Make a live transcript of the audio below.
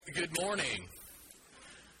Good morning.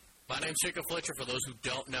 My name's Jacob Fletcher. For those who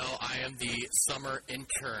don't know, I am the summer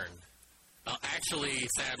intern. Actually,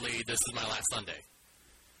 sadly, this is my last Sunday.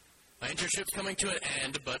 My internship's coming to an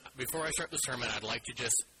end, but before I start the sermon, I'd like to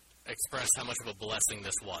just express how much of a blessing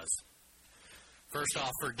this was. First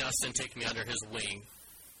off, for Dustin taking me under his wing.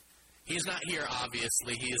 He's not here,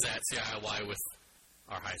 obviously. He is at CIY with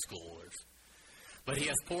our high schoolers. But he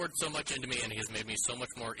has poured so much into me, and he has made me so much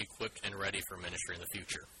more equipped and ready for ministry in the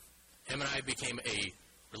future. Him and I became a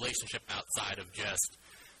relationship outside of just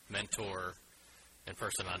mentor and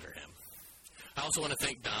person under him. I also want to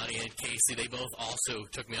thank Donnie and Casey. They both also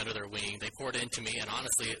took me under their wing. They poured into me, and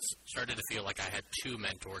honestly, it started to feel like I had two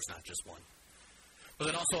mentors, not just one. But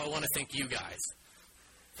then also I want to thank you guys.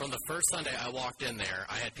 From the first Sunday I walked in there,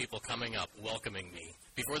 I had people coming up, welcoming me.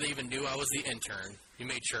 Before they even knew I was the intern, you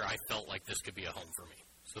made sure I felt like this could be a home for me.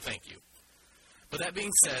 So thank you. But that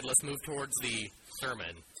being said, let's move towards the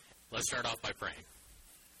sermon. Let's start off by praying.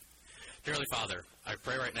 Dear Heavenly Father, I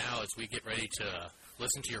pray right now as we get ready to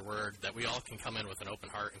listen to your word that we all can come in with an open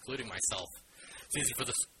heart, including myself. It's easy for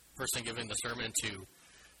this person giving the sermon to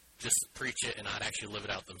just preach it and not actually live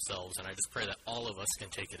it out themselves. And I just pray that all of us can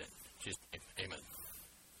take it in. Jesus' name, amen.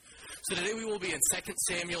 So today we will be in 2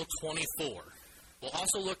 Samuel 24. We'll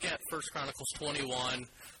also look at 1 Chronicles 21,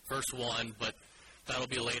 verse 1, but that'll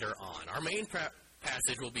be later on. Our main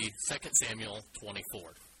passage will be 2 Samuel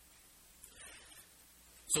 24.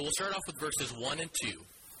 So we'll start off with verses 1 and 2.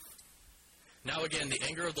 Now again, the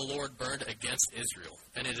anger of the Lord burned against Israel,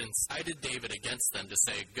 and it incited David against them to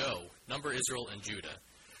say, "Go, number Israel and Judah."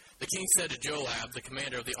 The king said to Joab, the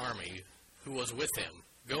commander of the army, who was with him,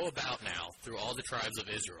 "Go about now through all the tribes of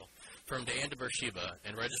Israel, from Dan to Beersheba,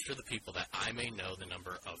 and register the people, that I may know the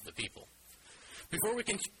number of the people." Before we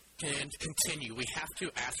can continue, we have to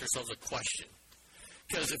ask ourselves a question.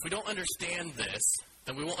 Because if we don't understand this,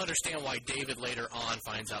 then we won't understand why David later on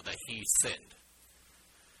finds out that he sinned.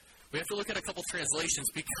 We have to look at a couple translations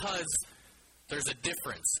because there's a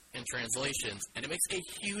difference in translations, and it makes a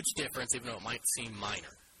huge difference even though it might seem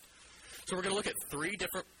minor. So we're going to look at three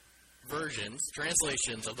different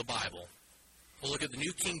translations of the Bible. We'll look at the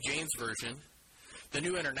New King James Version, the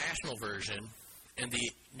New International Version, and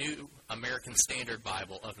the New American Standard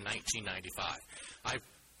Bible of 1995. I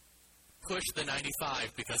push the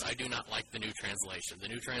 95 because I do not like the new translation. The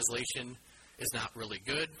new translation is not really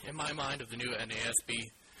good in my mind of the new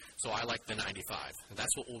NASB, so I like the 95. And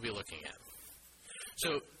that's what we'll be looking at.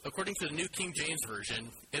 So, according to the New King James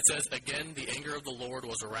Version, it says, "Again, the anger of the Lord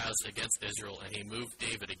was aroused against Israel, and he moved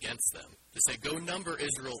David against them." To say, "Go number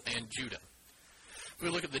Israel and Judah." If we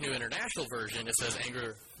look at the New International Version, it says,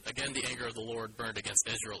 "Again, the anger of the Lord burned against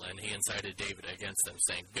Israel, and he incited David against them,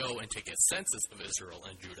 saying, 'Go and take a census of Israel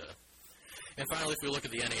and Judah.'" And finally, if we look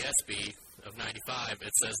at the NASB of 95,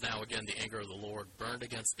 it says, "Now again, the anger of the Lord burned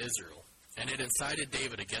against Israel, and it incited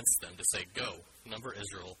David against them to say, 'Go, number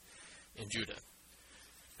Israel and Judah.'"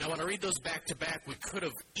 Now, when I read those back to back, we could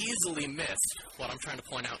have easily missed what I'm trying to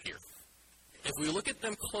point out here. If we look at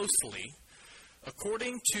them closely,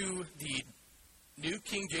 according to the New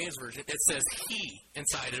King James Version, it says he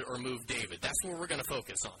incited or moved David. That's what we're going to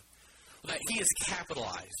focus on. Well, that he is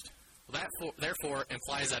capitalized. Well, that therefore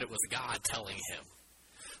implies that it was God telling him.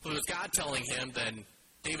 If it was God telling him, then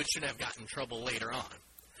David shouldn't have gotten in trouble later on.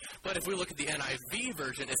 But if we look at the NIV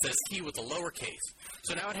version, it says he with a lowercase.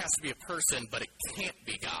 So now it has to be a person, but it can't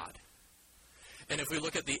be God. And if we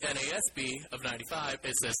look at the NASB of 95,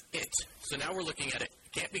 it says it. So now we're looking at it.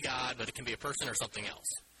 It can't be God, but it can be a person or something else.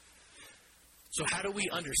 So how do we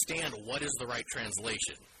understand what is the right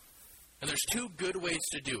translation? And there's two good ways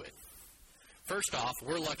to do it. First off,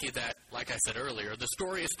 we're lucky that, like I said earlier, the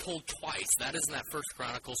story is told twice. That is in that 1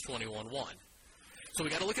 Chronicles 21:1. So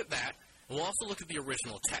we got to look at that. We'll also look at the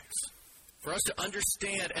original text. For us to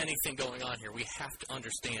understand anything going on here, we have to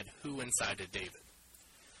understand who incited David.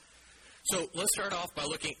 So let's start off by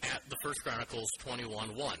looking at the 1 Chronicles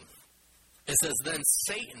 21:1. It says, "Then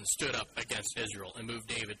Satan stood up against Israel and moved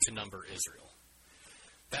David to number Israel."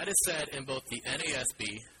 That is said in both the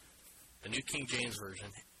NASB, the New King James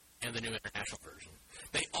Version, and the New International Version.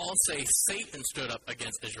 They all say Satan stood up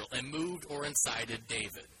against Israel and moved or incited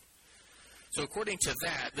David. So according to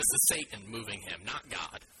that, this is Satan moving him, not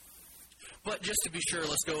God. But just to be sure,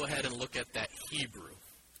 let's go ahead and look at that Hebrew.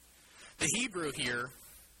 The Hebrew here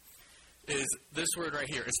is this word right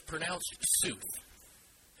here. It's pronounced sooth.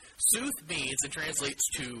 Sooth means and translates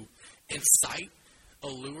to incite,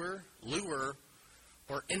 allure, lure,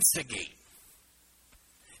 or instigate.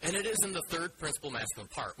 And it is in the third principal masculine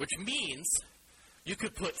part, which means you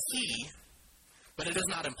could put he, but it does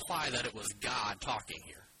not imply that it was God talking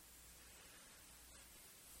here.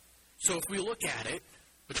 So if we look at it,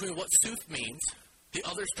 between what Sooth means, the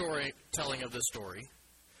other storytelling of the story,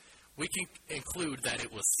 we can include that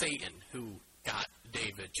it was Satan who got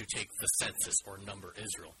David to take the census or number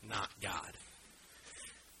Israel, not God.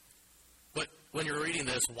 But when you're reading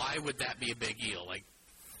this, why would that be a big deal? Like,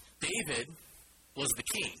 David was the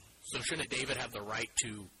king, so shouldn't David have the right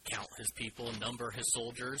to count his people, number his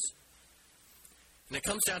soldiers? And it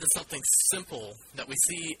comes down to something simple that we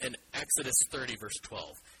see in Exodus 30, verse 12.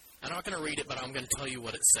 I'm not going to read it, but I'm going to tell you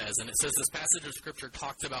what it says. And it says this passage of Scripture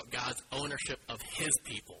talks about God's ownership of his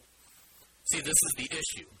people. See, this is the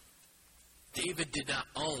issue. David did not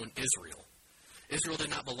own Israel. Israel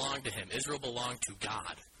did not belong to him. Israel belonged to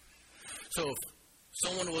God. So if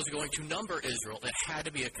someone was going to number Israel, it had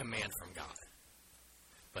to be a command from God.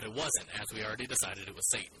 But it wasn't, as we already decided it was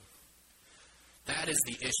Satan. That is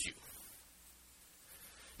the issue.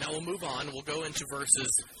 Now we'll move on. We'll go into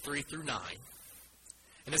verses 3 through 9.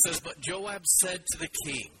 And it says, But Joab said to the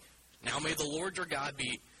king, Now may the Lord your God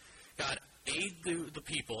aid the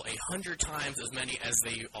people 100 times as many as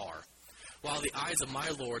they are, while the eyes of my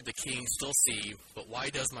lord the king still see, but why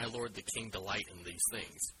does my lord the king delight in these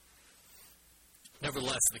things?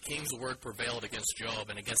 Nevertheless, the king's word prevailed against Joab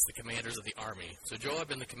and against the commanders of the army. So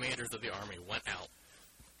Joab and the commanders of the army went out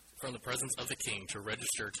from the presence of the king to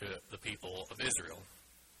register to the people of Israel.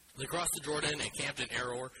 They crossed the Jordan and camped in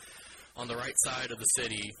Aroer on the right side of the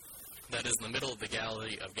city, that is in the middle of the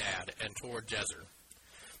Galilee of Gad, and toward Jezer.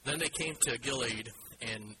 Then they came to Gilead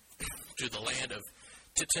and to the land of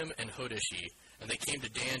Tittim and Hodeshi, and they came to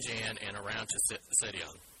Danjan and around to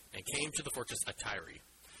Sidon, and came to the fortress of Tyre,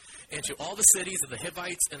 and to all the cities of the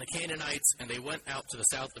Hivites and the Canaanites, and they went out to the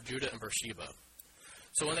south of Judah and Beersheba.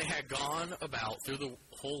 So when they had gone about through the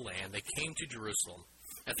whole land, they came to Jerusalem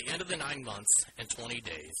at the end of the 9 months and 20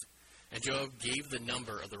 days, and Joab gave the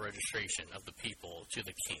number of the registration of the people to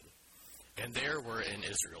the king. And there were in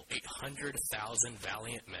Israel 800,000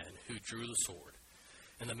 valiant men who drew the sword,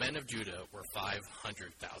 and the men of Judah were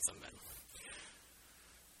 500,000 men.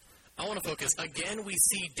 I want to focus. Again, we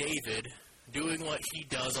see David doing what he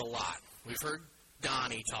does a lot. We've heard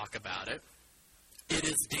Donnie talk about it. It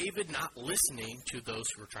is David not listening to those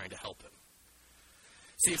who are trying to help him.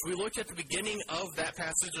 See, if we look at the beginning of that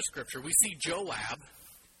passage of Scripture, we see Joab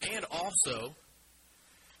and also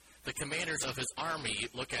the commanders of his army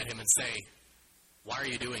look at him and say, Why are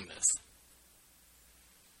you doing this?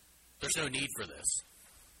 There's no need for this.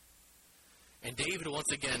 And David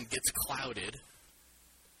once again gets clouded,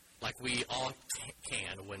 like we all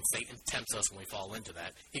can when Satan tempts us and we fall into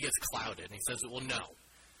that. He gets clouded and he says, well, no.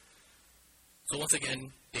 So once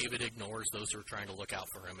again, David ignores those who are trying to look out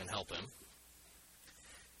for him and help him.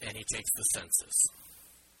 And he takes the census.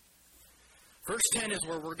 Verse 10 is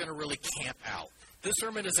where we're going to really camp out. This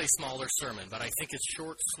sermon is a smaller sermon, but I think it's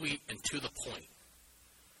short, sweet, and to the point.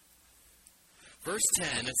 Verse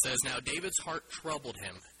 10, it says, Now David's heart troubled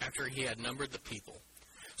him after he had numbered the people.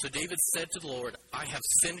 So David said to the Lord, I have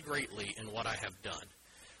sinned greatly in what I have done.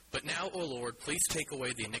 But now, O Lord, please take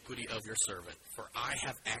away the iniquity of your servant, for I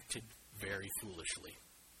have acted very foolishly.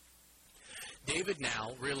 David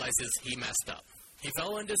now realizes he messed up. He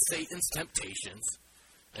fell into Satan's temptations,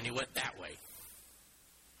 and he went that way.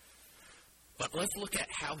 But let's look at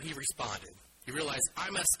how he responded. He realized,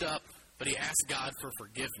 I messed up, but he asked God for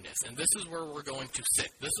forgiveness. And this is where we're going to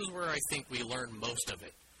sit. This is where I think we learn most of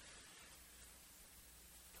it.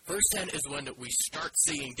 Verse 10 is when we start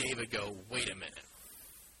seeing David go, wait a minute.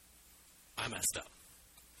 I messed up.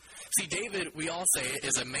 See, David, we all say,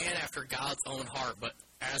 is a man after God's own heart, but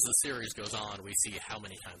as the series goes on, we see how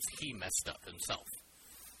many times he messed up himself.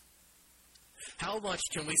 How much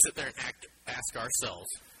can we sit there and ask ourselves,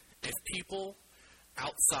 if people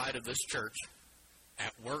outside of this church,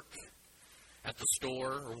 at work, at the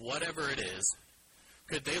store, or whatever it is,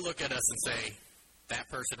 could they look at us and say, that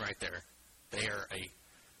person right there, they are a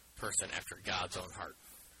person after God's own heart?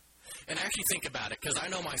 And actually think about it, because I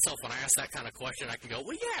know myself, when I ask that kind of question, I can go,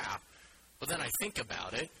 well, yeah. But then I think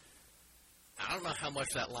about it, I don't know how much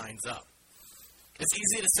that lines up. It's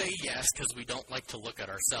easy to say yes, because we don't like to look at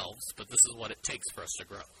ourselves, but this is what it takes for us to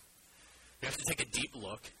grow. We have to take a deep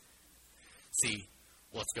look, see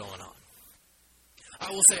what's going on.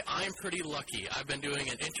 I will say I'm pretty lucky. I've been doing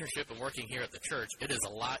an internship and working here at the church. It is a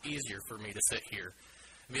lot easier for me to sit here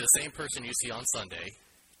and be the same person you see on Sunday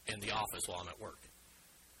in the office while I'm at work.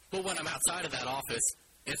 But when I'm outside of that office,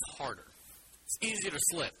 it's harder. It's easier to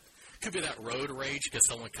slip. It could be that road rage because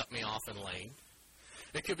someone cut me off in lane.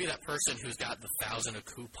 It could be that person who's got the 1,000 of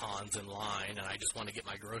coupons in line and I just want to get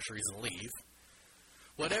my groceries and leave.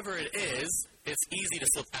 Whatever it is, it's easy to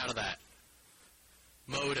slip out of that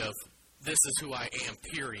mode of, this is who I am,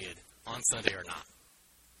 period. on Sunday or not.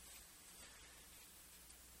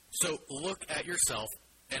 So look at yourself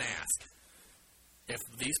and ask, if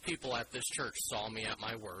these people at this church saw me at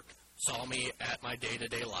my work, saw me at my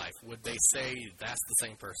day-to-day life, would they say that's the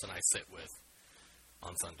same person I sit with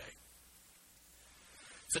on Sunday?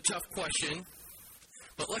 It's a tough question,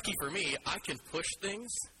 but lucky for me, I can push things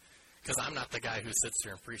because I'm not the guy who sits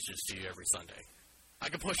here and preaches to you every Sunday. I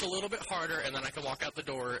can push a little bit harder, and then I can walk out the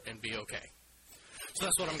door and be okay. So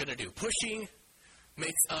that's what I'm going to do. Pushing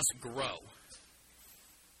makes us grow.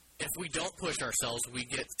 If we don't push ourselves, we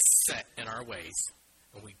get set in our ways,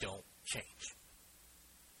 and we don't change.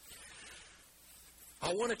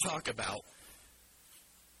 I want to talk about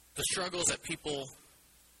the struggles that people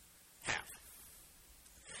have.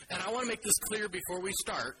 And I want to make this clear before we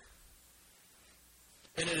start.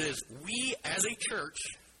 And it is, we as a church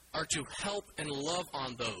are to help and love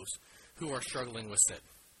on those who are struggling with sin.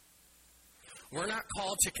 We're not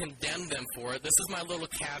called to condemn them for it. This is my little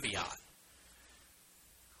caveat.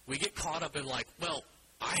 We get caught up in like, well,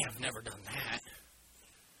 I have never done that.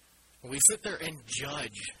 We sit there and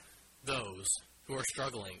judge those who are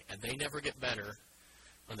struggling, and they never get better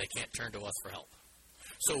when they can't turn to us for help.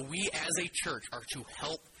 So we as a church are to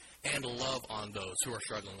help and love on those who are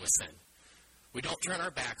struggling with sin. We don't turn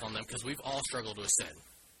our back on them because we've all struggled with sin.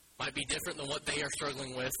 Might be different than what they are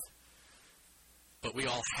struggling with, but we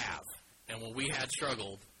all have. And when we had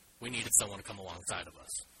struggled, we needed someone to come alongside of us.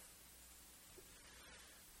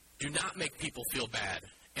 Do not make people feel bad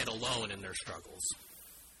and alone in their struggles.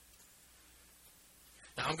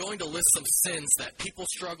 Now, I'm going to list some sins that people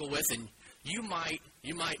struggle with, and you might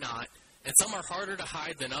not, and some are harder to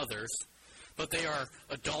hide than others, but they are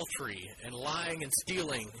adultery and lying and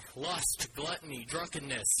stealing, lust, gluttony,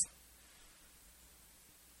 drunkenness.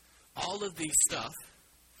 All of these stuff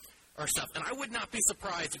are stuff, and I would not be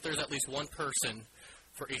surprised if there's at least one person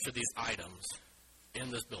for each of these items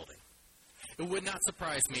in this building. It would not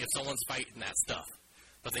surprise me if someone's fighting that stuff,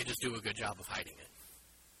 but they just do a good job of hiding it.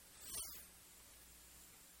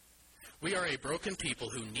 We are a broken people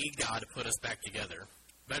who need God to put us back together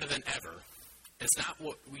better than ever. It's not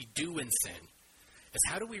what we do in sin. It's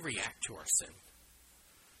how do we react to our sin.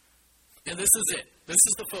 And this is it. This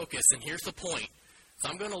is the focus, and here's the point. So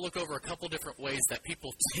I'm going to look over a couple different ways that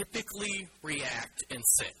people typically react in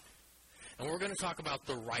sin. And we're going to talk about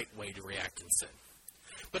the right way to react in sin.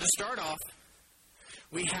 But to start off,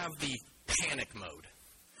 we have the panic mode.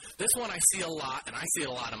 This one I see a lot, and I see it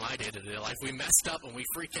a lot in my day-to-day life. We messed up and we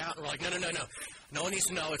freak out, and we're like, no. No one needs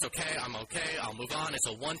to know. It's okay. I'm okay. I'll move on. It's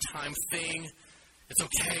a one-time thing. It's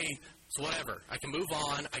okay. It's whatever. I can move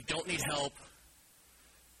on. I don't need help.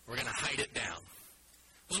 We're going to hide it down.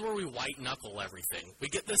 This is where we white-knuckle everything. We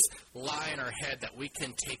get this lie in our head that we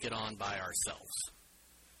can take it on by ourselves.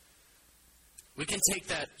 We can take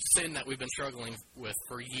that sin that we've been struggling with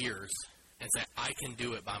for years and say, I can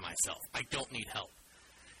do it by myself. I don't need help.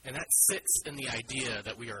 And that sits in the idea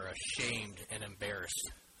that we are ashamed and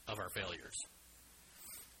embarrassed of our failures.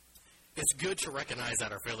 It's good to recognize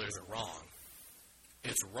that our failures are wrong.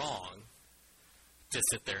 It's wrong to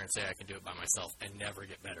sit there and say, I can do it by myself and never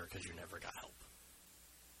get better because you never got help.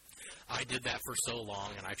 I did that for so long,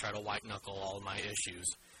 and I try to white-knuckle all of my issues,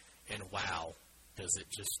 and wow, does it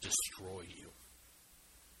just destroy you.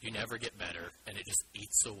 You never get better, and it just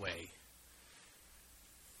eats away.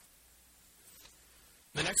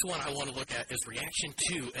 The next one I want to look at is reaction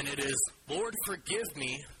 2, and it is, Lord, forgive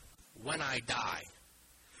me when I die,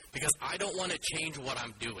 because I don't want to change what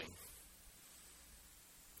I'm doing.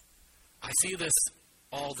 I see this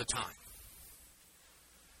all the time.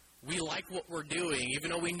 We like what we're doing,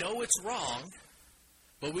 even though we know it's wrong,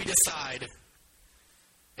 but we decide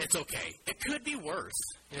it's okay. It could be worse,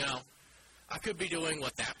 I could be doing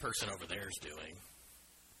what that person over there is doing.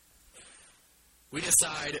 We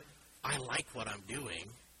decide, I like what I'm doing,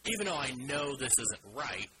 even though I know this isn't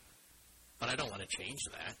right, but I don't want to change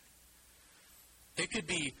that. It could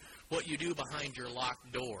be what you do behind your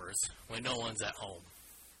locked doors when no one's at home.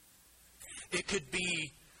 It could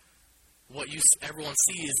be what everyone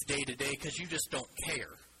sees day to day because you just don't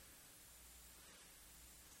care.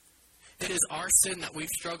 It is our sin that we've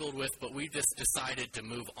struggled with, but we've just decided to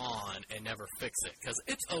move on and never fix it because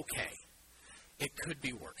it's okay. It could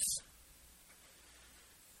be worse.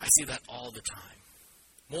 I see that all the time.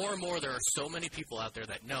 More and more, there are so many people out there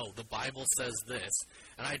that know the Bible says this,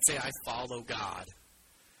 and I'd say I follow God,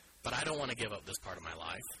 but I don't want to give up this part of my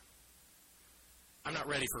life. I'm not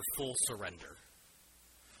ready for full surrender.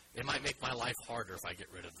 It might make my life harder if I get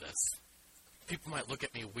rid of this. People might look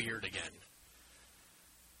at me weird again.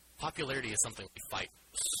 Popularity is something we fight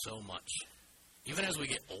so much. Even as we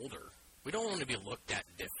get older, we don't want to be looked at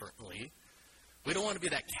differently. We don't want to be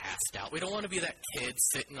that cast out. We don't want to be that kid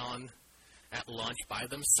sitting at lunch by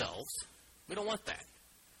themselves. We don't want that.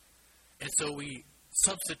 And so we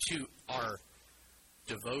substitute our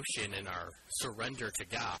devotion and our surrender to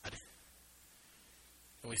God,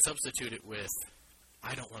 and we substitute it with,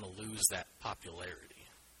 I don't want to lose that popularity.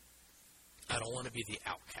 I don't want to be the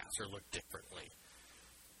outcast or look differently.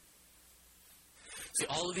 See,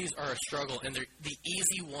 all of these are a struggle, and they're the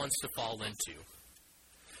easy ones to fall into.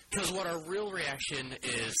 Because what our real reaction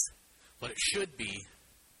is, what it should be,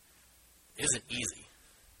 isn't easy.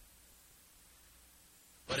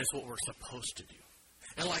 But it's what we're supposed to do.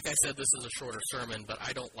 And like I said, this is a shorter sermon, but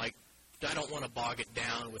I don't want to bog it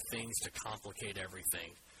down with things to complicate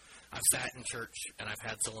everything. I've sat in church and I've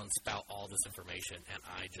had someone spout all this information, and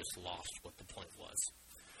I just lost what the point was.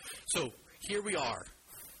 So here we are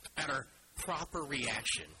at our proper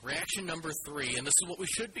reaction. Reaction number 3, and this is what we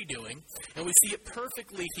should be doing, and we see it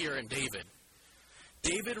perfectly here in David.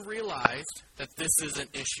 David realized that this is an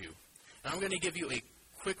issue. And I'm going to give you a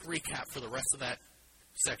quick recap for the rest of that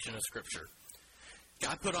section of Scripture.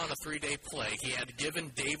 God put on a 3-day plague. He had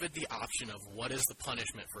given David the option of what is the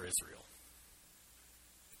punishment for Israel.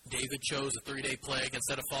 David chose a 3-day plague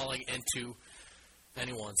instead of falling into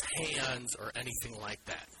anyone's hands or anything like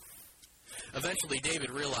that. Eventually, David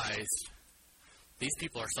realized these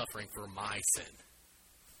people are suffering for my sin.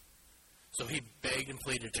 So he begged and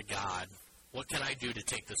pleaded to God, what can I do to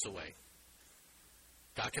take this away?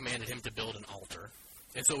 God commanded him to build an altar,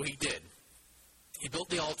 and so he did. He built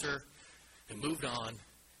the altar and moved on,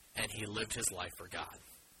 and he lived his life for God.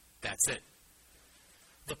 That's it.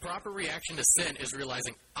 The proper reaction to sin is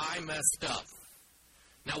realizing, I messed up.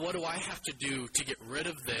 Now what do I have to do to get rid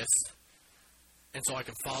of this and so I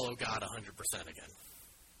can follow God 100% again?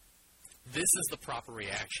 This is the proper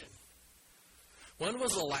reaction. When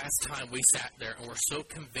was the last time we sat there and were so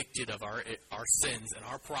convicted of our sins and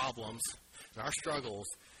our problems and our struggles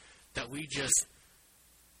that we just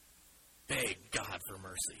begged God for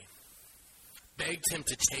mercy? Begged him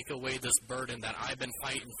to take away this burden that I've been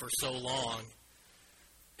fighting for so long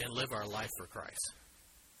and live our life for Christ.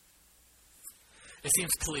 It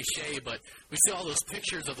seems cliche, but we see all those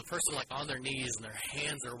pictures of the person like on their knees and their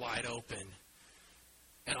hands are wide open.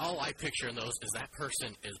 And all I picture in those is that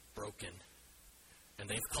person is broken and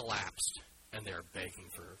they've collapsed and they're begging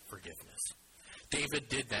for forgiveness. David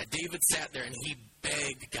did that. David sat there and he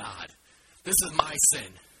begged God, this is my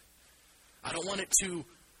sin. I don't want it to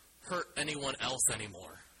hurt anyone else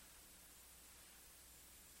anymore.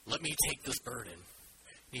 Let me take this burden.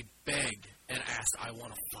 He begged and asked, I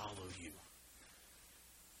want to follow you.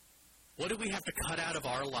 What do we have to cut out of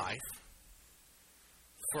our life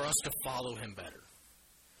for us to follow him better?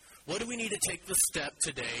 What do we need to take the step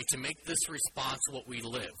today to make this response what we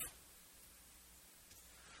live?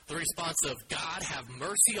 The response of, God, have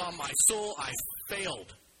mercy on my soul. I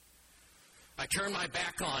failed. I turned my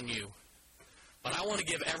back on you. But I want to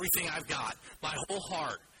give everything I've got, my whole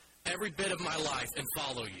heart, every bit of my life, and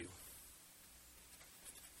follow you.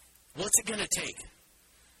 What's it going to take?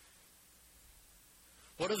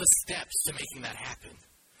 What are the steps to making that happen?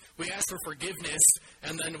 We ask for forgiveness,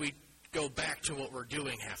 and then we go back to what we're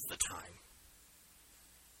doing half the time.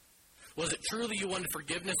 Was it truly you wanted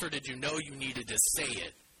forgiveness, or did you know you needed to say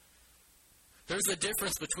it? There's a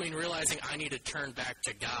difference between realizing I need to turn back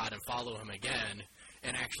to God and follow him again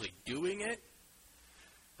and actually doing it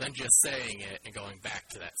than just saying it and going back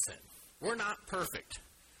to that sin. We're not perfect.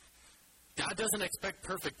 God doesn't expect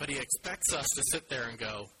perfect, but he expects us to sit there and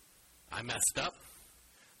go, I messed up.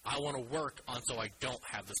 I want to work on so I don't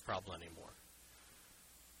have this problem anymore.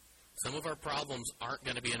 Some of our problems aren't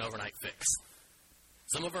going to be an overnight fix.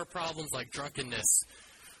 Some of our problems like drunkenness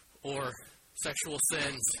or sexual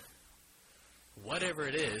sins, whatever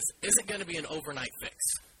it is, isn't going to be an overnight fix.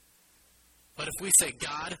 But if we say,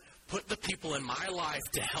 God, put the people in my life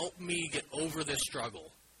to help me get over this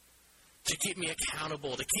struggle, to keep me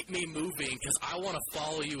accountable, to keep me moving, because I want to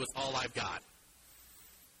follow you with all I've got.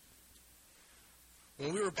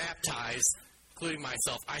 When we were baptized, including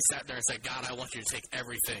myself, I sat there and said, God, I want you to take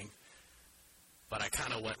everything. But I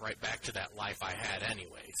kind of went right back to that life I had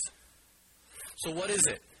anyways. So what is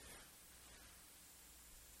it?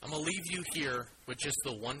 I'm going to leave you here with just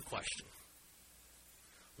the one question.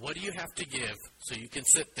 What do you have to give so you can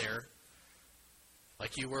sit there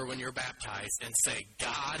like you were when you were baptized and say,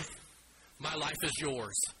 God, my life is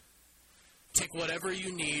yours. Take whatever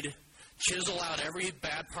you need, chisel out every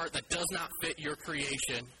bad part that does not fit your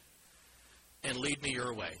creation, and lead me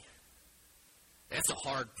your way. It's a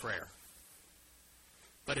hard prayer,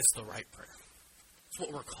 but it's the right prayer. It's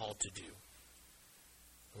what we're called to do.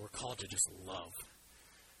 We're called to just love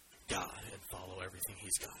God and follow everything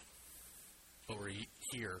he's got. But we're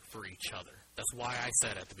here for each other. That's why I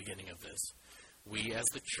said at the beginning of this, we as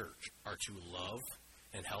the church are to love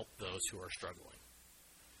and help those who are struggling.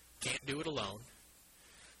 Can't do it alone.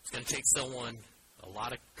 It's going to take someone a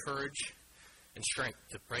lot of courage and strength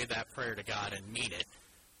to pray that prayer to God and mean it.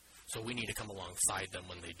 So we need to come alongside them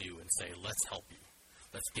when they do and say, let's help you.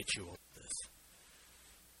 Let's get you over this.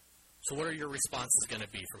 So what are your responses going to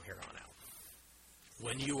be from here on out?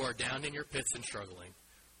 When you are down in your pits and struggling,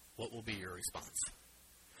 what will be your response?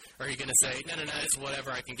 Are you going to say, no, it's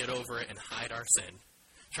whatever, I can get over it and hide our sin,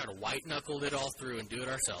 try to white-knuckle it all through and do it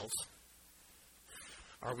ourselves?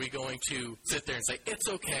 Are we going to sit there and say, it's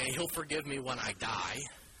okay, he'll forgive me when I die?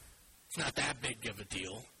 It's not that big of a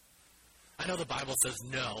deal. I know the Bible says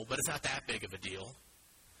no, but it's not that big of a deal.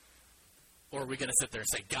 Or are we going to sit there and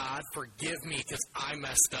say, God, forgive me because I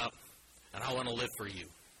messed up and I want to live for you?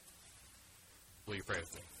 Will you pray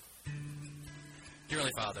with me? Dear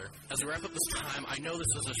Heavenly Father, as we wrap up this time, I know this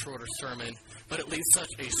is a shorter sermon, but it leaves such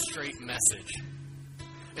a straight message.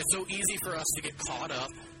 It's so easy for us to get caught up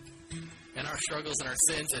in our struggles and our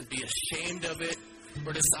sins and be ashamed of it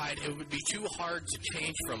or decide it would be too hard to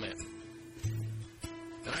change from it.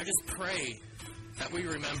 And I just pray that we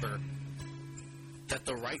remember that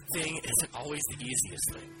the right thing isn't always the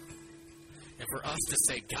easiest thing. And for us to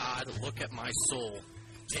say, God, look at my soul,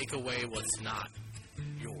 take away what's not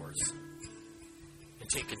yours, and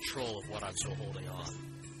take control of what I'm still holding on.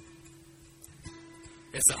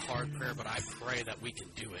 It's a hard prayer, but I pray that we can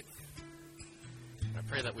do it. And I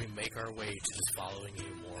pray that we make our way to just following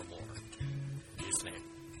you more and more. In Jesus' name,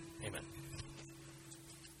 amen.